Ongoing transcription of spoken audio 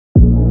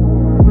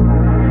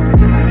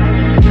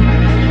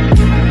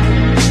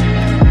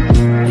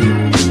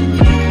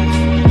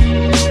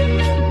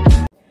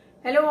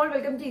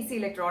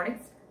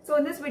Electronics. So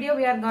in this video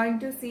we are going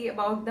to see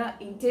about the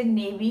Indian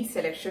Navy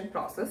selection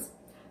process.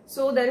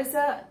 So there is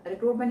a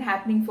recruitment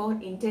happening for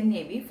Indian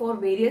Navy for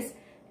various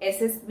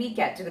SSB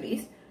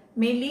categories.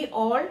 Mainly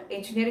all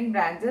engineering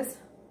branches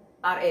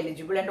are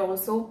eligible, and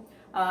also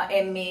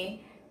MA,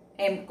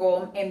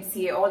 MCOM,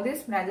 MCA, all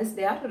these branches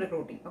they are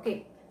recruiting.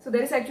 Okay, so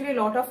there is actually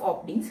a lot of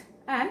openings,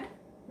 and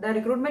the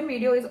recruitment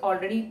video is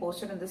already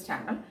posted on this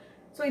channel.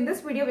 So in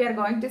this video we are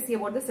going to see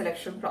about the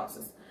selection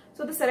process.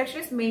 So the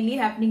selection is mainly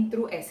happening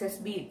through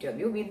SSB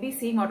interview. We'll be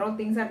seeing what all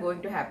things are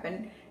going to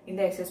happen in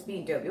the SSB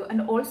interview,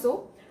 and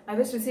also I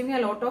was receiving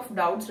a lot of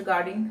doubts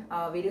regarding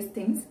various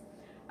things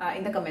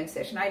in the comment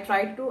section. I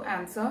tried to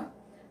answer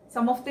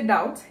some of the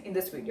doubts in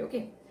this video.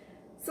 Okay,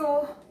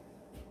 so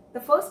the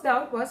first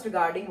doubt was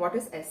regarding what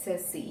is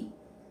SSC.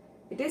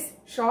 It is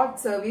Short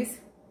Service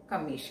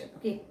Commission.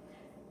 Okay,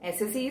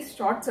 SSC is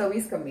Short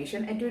Service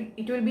Commission, and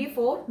it will be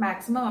for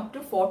maximum up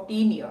to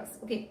 14 years.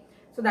 Okay,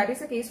 so that is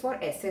the case for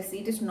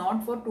SSC. It is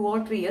not for 2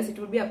 or 3 years. It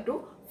will be up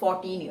to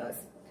 14 years.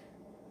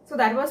 So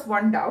that was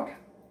one doubt.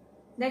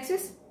 Next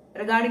is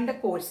regarding the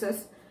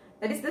courses.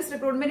 That is, this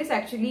recruitment is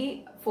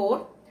actually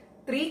for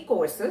 3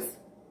 courses.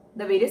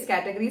 The various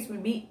categories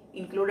will be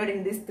included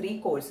in these 3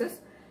 courses,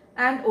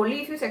 and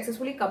only if you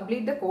successfully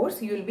complete the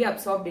course you will be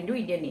absorbed into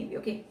Indian Navy.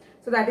 Okay,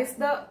 so that is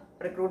the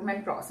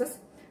recruitment process,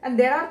 and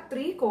there are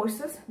 3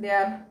 courses they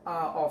are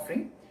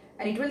offering,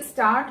 and it will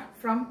start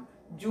from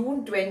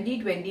June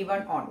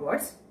 2021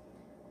 onwards.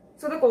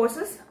 So the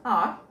courses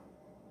are,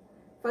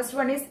 first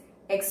one is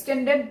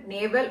Extended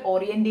Naval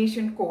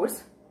Orientation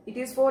Course. It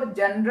is for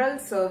General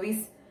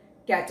Service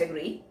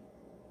category.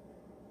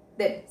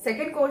 Then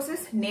second course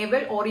is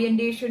Naval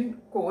Orientation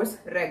Course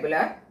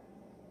Regular.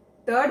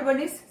 Third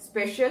one is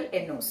Special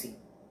NOC.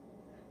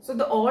 So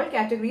the all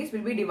categories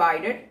will be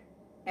divided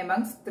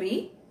amongst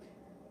three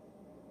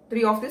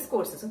of these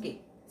courses.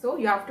 Okay, so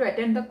you have to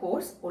attend the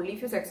course. Only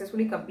if you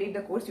successfully complete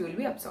the course you will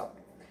be absorbed.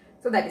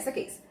 So that is the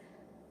case.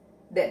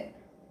 Then,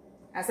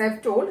 as I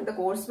have told, the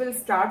course will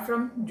start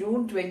from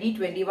June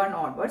 2021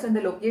 onwards, and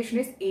the location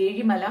is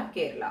Ezhimala,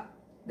 Kerala.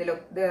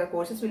 The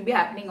courses will be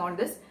happening on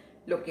this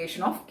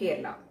location of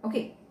Kerala.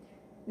 Okay.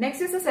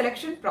 Next is the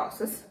selection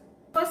process.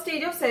 First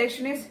stage of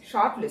selection is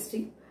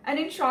shortlisting, and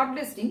in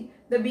shortlisting,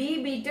 the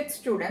BE BTech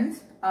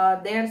students,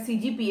 their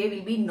CGPA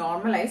will be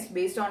normalized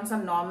based on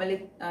some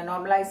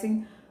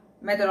normalizing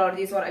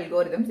methodologies or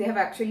algorithms. They have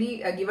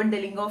actually given the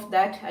link of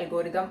that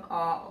algorithm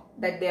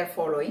that they are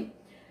following.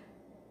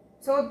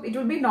 So it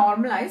will be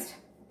normalized,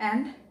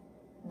 and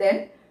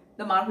then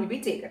the mark will be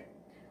taken.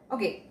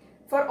 Okay,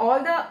 for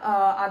all the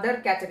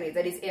other categories,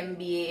 that is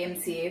MBA,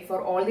 MCA,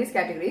 for all these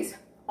categories,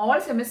 all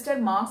semester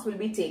marks will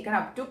be taken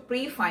up to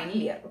pre-final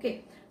year.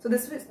 Okay, so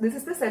this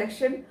is the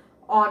selection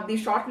or the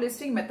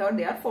shortlisting method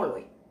they are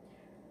following,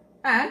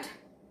 and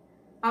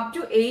up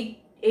to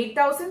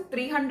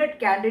 8,300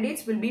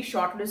 candidates will be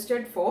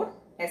shortlisted for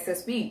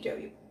SSB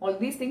interview. All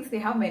these things they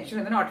have mentioned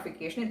in the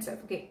notification itself.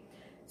 Okay,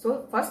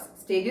 so first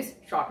stage is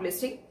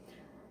shortlisting.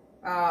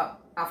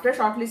 After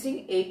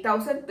shortlisting,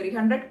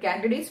 8,300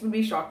 candidates will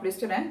be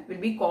shortlisted and will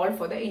be called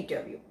for the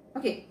interview.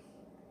 Okay,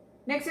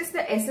 next is the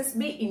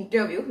SSB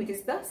interview, which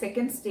is the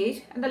second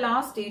stage and the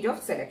last stage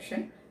of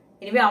selection.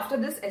 Anyway, after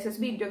this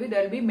SSB interview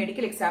there will be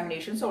medical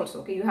examinations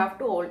also. Okay, you have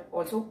to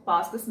also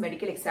pass this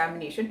medical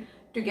examination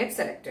to get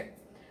selected.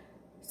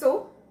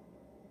 So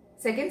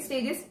second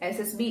stage is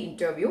SSB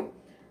interview.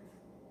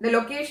 The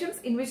locations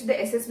in which the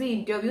SSB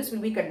interviews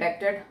will be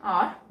conducted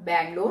are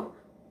Bangalore,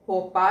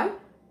 Bhopal,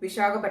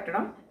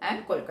 Visakhapatnam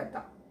and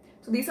Kolkata.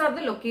 So these are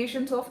the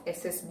locations of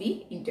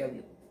SSB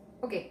interview.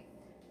 Okay,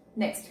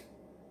 next,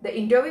 the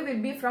interview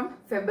will be from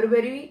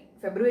February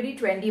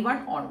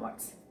 21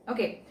 onwards.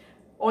 Okay,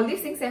 all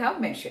these things I have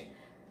mentioned.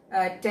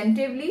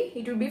 Tentatively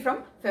it will be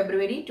from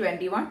February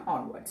 21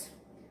 onwards.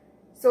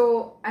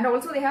 So, and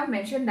also they have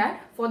mentioned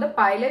that for the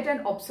pilot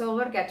and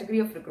observer category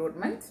of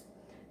recruitments,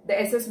 the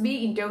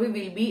SSB interview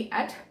will be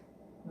at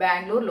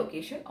Bangalore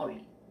location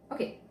only.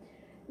 Okay,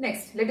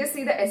 next let us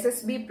see the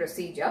SSB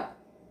procedure.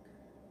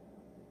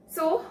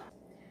 So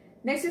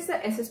next is the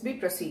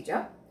SSB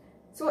procedure.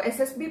 So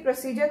SSB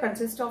procedure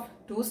consists of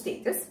 2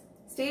 stages.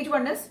 Stage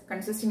 1 is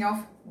consisting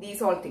of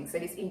these all things,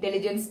 that is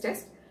intelligence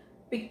test,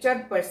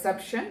 picture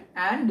perception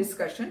and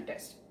discussion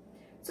test.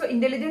 So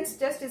intelligence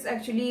test is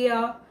actually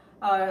a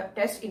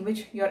test in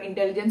which your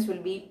intelligence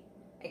will be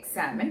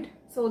examined.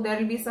 So there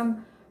will be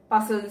some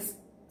puzzles,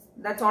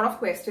 that sort of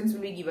questions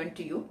will be given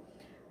to you,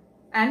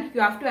 and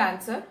you have to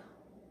answer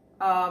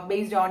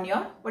based on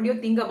what you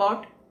think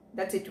about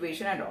that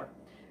situation and all.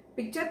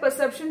 Picture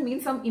perception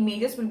means some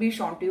images will be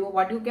shown to you,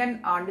 what you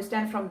can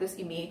understand from this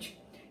image.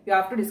 You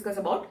have to discuss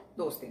about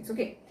those things.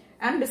 Okay,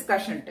 and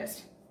discussion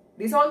test.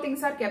 These all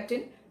things are kept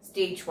in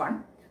stage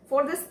 1.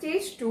 For the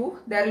stage 2,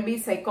 there will be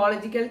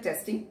psychological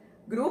testing,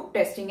 group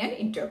testing and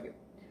interview.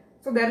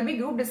 So there will be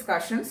group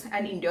discussions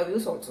and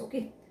interviews also.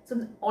 Okay,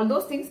 so all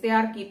those things they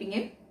are keeping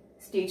in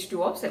stage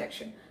 2 of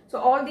selection. So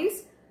all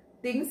these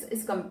things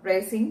is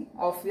comprising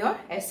of your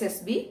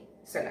SSB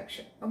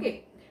selection.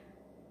 Okay,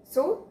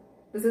 so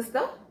this is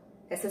the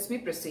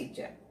SSB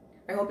procedure.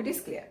 I hope it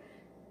is clear.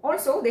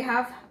 Also, they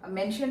have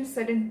mentioned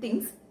certain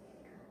things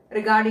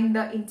regarding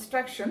the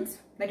instructions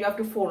that you have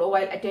to follow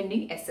while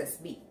attending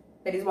SSB.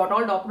 That is, what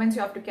all documents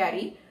you have to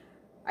carry,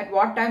 at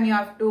what time you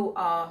have to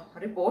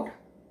report,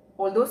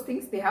 all those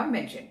things they have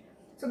mentioned.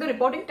 So the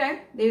reporting time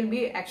they will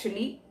be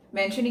actually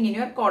mentioning in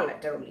your call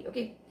letter only,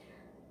 okay.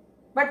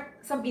 But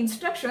some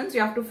instructions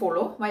you have to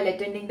follow while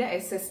attending the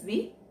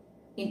SSB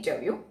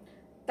interview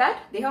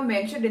that they have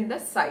mentioned in the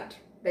site.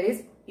 That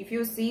is, if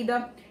you see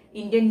the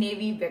Indian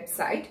Navy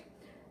website,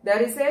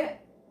 there is a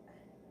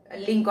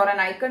link or an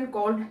icon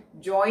called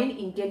Join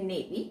Indian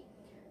Navy,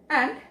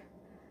 and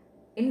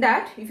in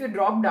that if you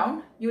drop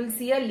down you will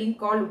see a link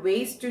called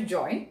Ways to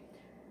Join,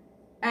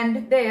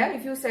 and there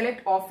if you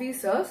select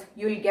officers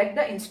you will get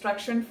the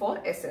instruction for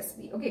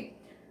SSB, okay.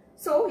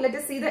 So let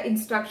us see the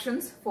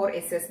instructions for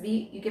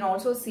SSB. You can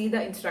also see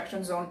the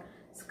instructions on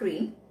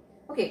screen,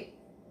 okay.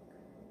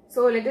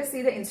 So let us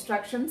see the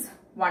instructions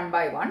one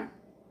by one.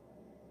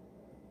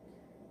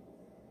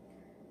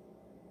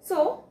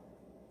 So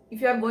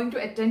if you are going to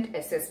attend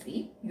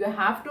SSB, you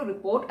have to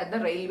report at the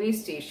railway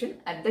station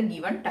at the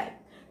given time.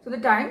 So the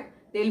time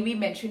they will be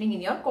mentioning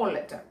in your call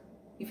letter.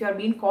 If you are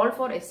being called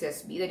for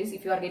SSB, that is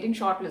if you are getting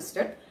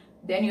shortlisted,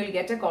 then you will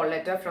get a call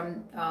letter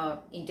from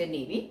Indian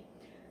Navy,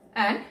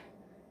 and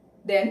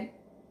then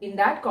in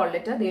that call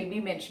letter they will be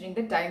mentioning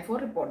the time for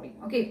reporting,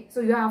 okay.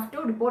 So you have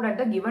to report at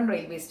the given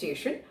railway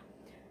station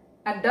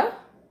at the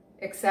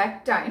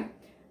exact time,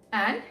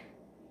 and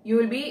you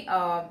will be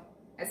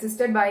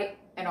assisted by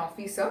an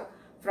officer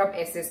from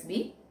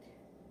SSB.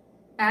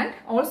 And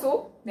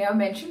also they have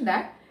mentioned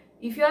that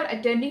if you are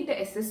attending the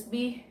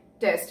SSB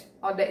test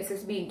or the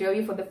SSB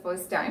interview for the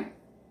first time,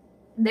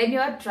 then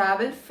your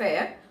travel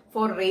fare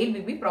for rail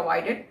will be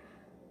provided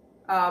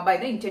by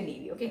the Indian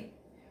Navy, okay.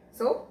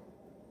 So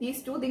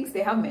these two things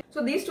they have mentioned.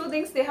 So these two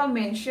things they have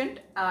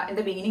mentioned in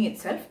the beginning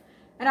itself,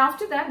 and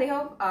after that they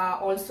have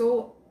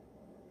also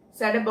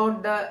said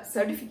about the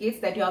certificates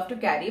that you have to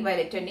carry while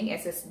attending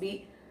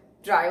SSB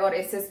drive or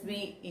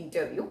SSB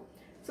interview.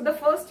 So the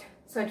first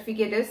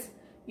certificate is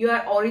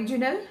your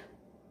original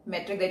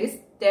metric, that is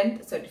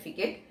 10th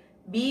certificate,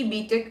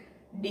 BTech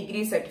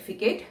degree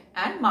certificate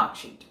and mark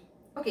sheet,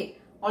 okay.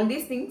 All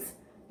these things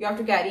you have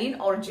to carry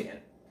in original.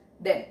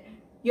 Then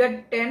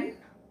your 10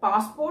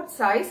 passport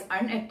size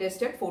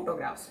unattested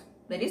photographs,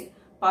 that is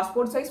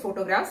passport size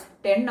photographs,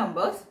 10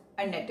 numbers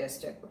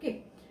unattested,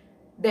 okay.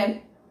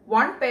 Then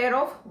 1 pair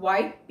of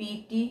white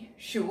PT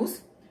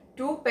shoes,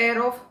 2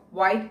 pair of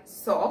white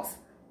socks,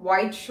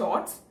 white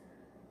shorts,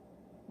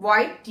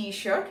 white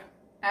t-shirt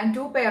and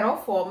 2 pair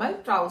of formal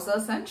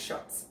trousers and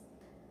shirts,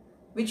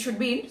 which should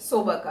be in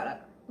sober color,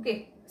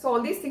 okay. So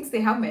all these things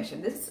they have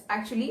mentioned. This is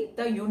actually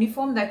the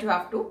uniform that you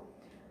have to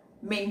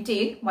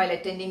maintain while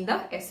attending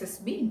the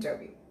SSB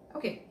interview,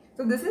 okay.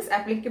 So this is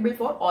applicable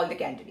for all the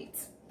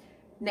candidates.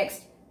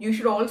 Next, you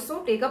should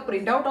also take a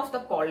printout of the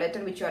call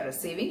letter which you are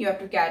receiving. You have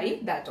to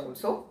carry that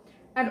also.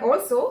 And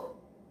also,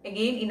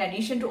 again, in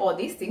addition to all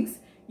these things,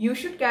 you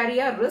should carry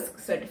a risk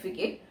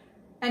certificate,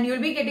 and you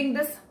will be getting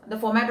this, the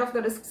format of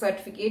the risk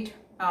certificate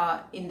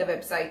in the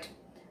website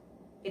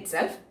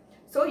itself.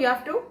 So you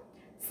have to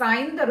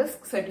sign the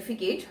risk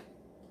certificate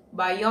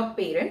by your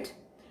parent,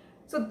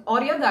 so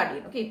or your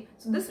guardian, okay.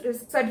 So this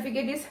risk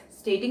certificate is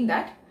stating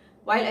that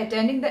while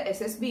attending the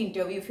SSB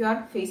interview, if you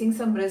are facing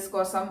some risk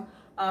or some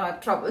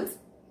troubles,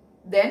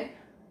 then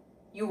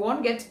you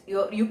won't get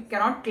you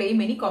cannot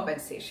claim any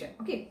compensation,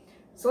 okay.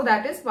 So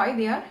that is why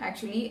they are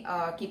actually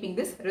keeping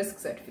this risk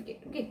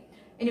certificate, okay.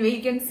 Anyway,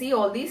 you can see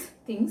all these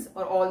things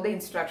or all the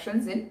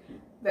instructions in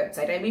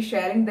website. I will be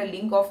sharing the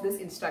link of this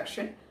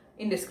instruction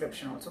in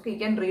description also, okay. You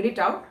can read it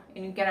out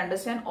and you can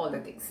understand all the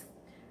things.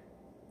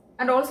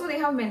 And also they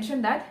have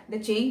mentioned that the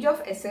change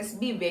of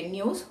SSB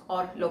venues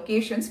or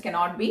locations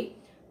cannot be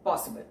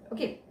possible,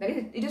 okay. That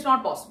is, it is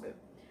not possible.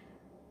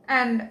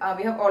 And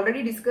we have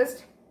already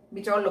discussed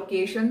which all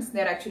locations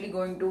they are actually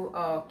going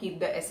to keep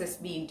the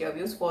SSB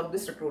interviews for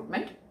this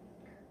recruitment,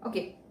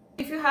 okay.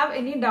 If you have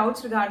any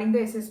doubts regarding the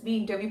SSB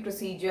interview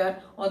procedure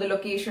or the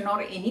location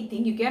or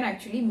anything, you can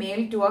actually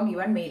mail to a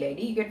given mail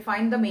ID. You can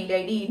find the mail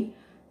ID in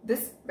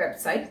this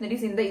website, that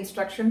is in the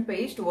instruction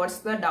page towards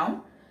the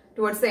end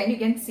you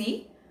can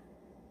see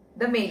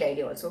the mail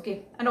ID also,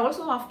 okay. And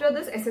also after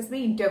this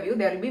SSB interview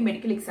there will be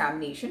medical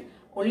examination.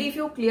 Only if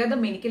you clear the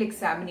medical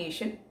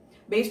examination,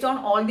 based on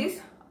all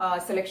these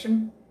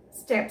selection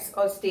steps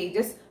or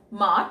stages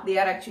marked, they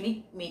are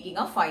actually making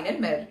a final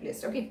merit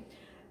list, okay.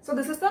 So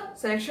this is the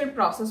selection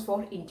process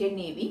for Indian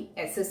Navy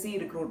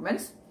SSC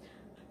recruitments.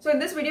 So in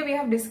this video we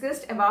have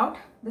discussed about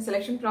the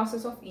selection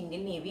process of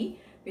Indian Navy.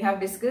 We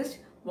have discussed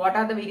what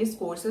are the various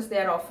courses they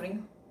are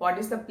offering, what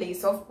is the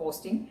place of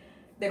posting,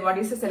 then what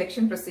is the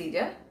selection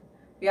procedure.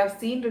 We have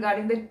seen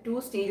regarding the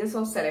 2 stages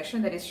of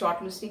selection, that is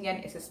shortlisting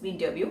and SSB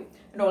interview,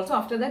 and also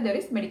after that there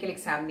is medical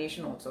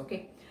examination also,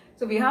 okay.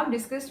 So we have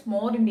discussed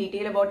more in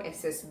detail about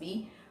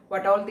SSB,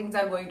 what all things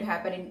are going to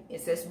happen in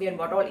SSB and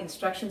what all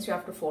instructions you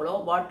have to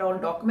follow, what all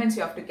documents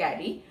you have to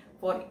carry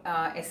for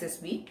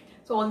SSB.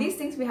 So all these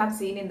things we have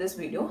seen in this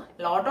video.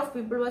 A lot of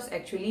people was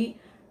actually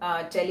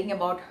telling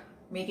about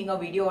making a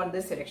video on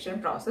this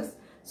selection process.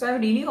 So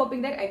I'm really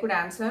hoping that I could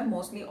answer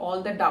mostly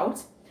all the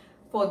doubts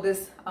for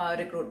this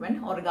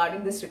recruitment or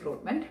regarding this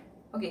recruitment.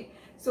 Okay,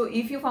 so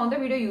if you found the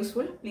video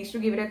useful, please do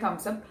give it a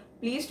thumbs up.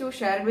 Please do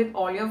share it with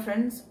all your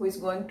friends who is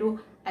going to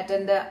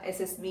attend the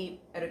SSB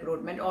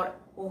recruitment or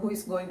who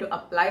is going to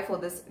apply for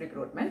this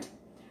recruitment.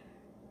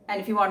 And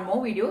if you want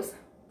more videos,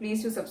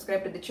 please do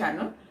subscribe to the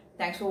channel.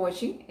 Thanks for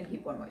watching and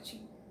keep on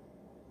watching.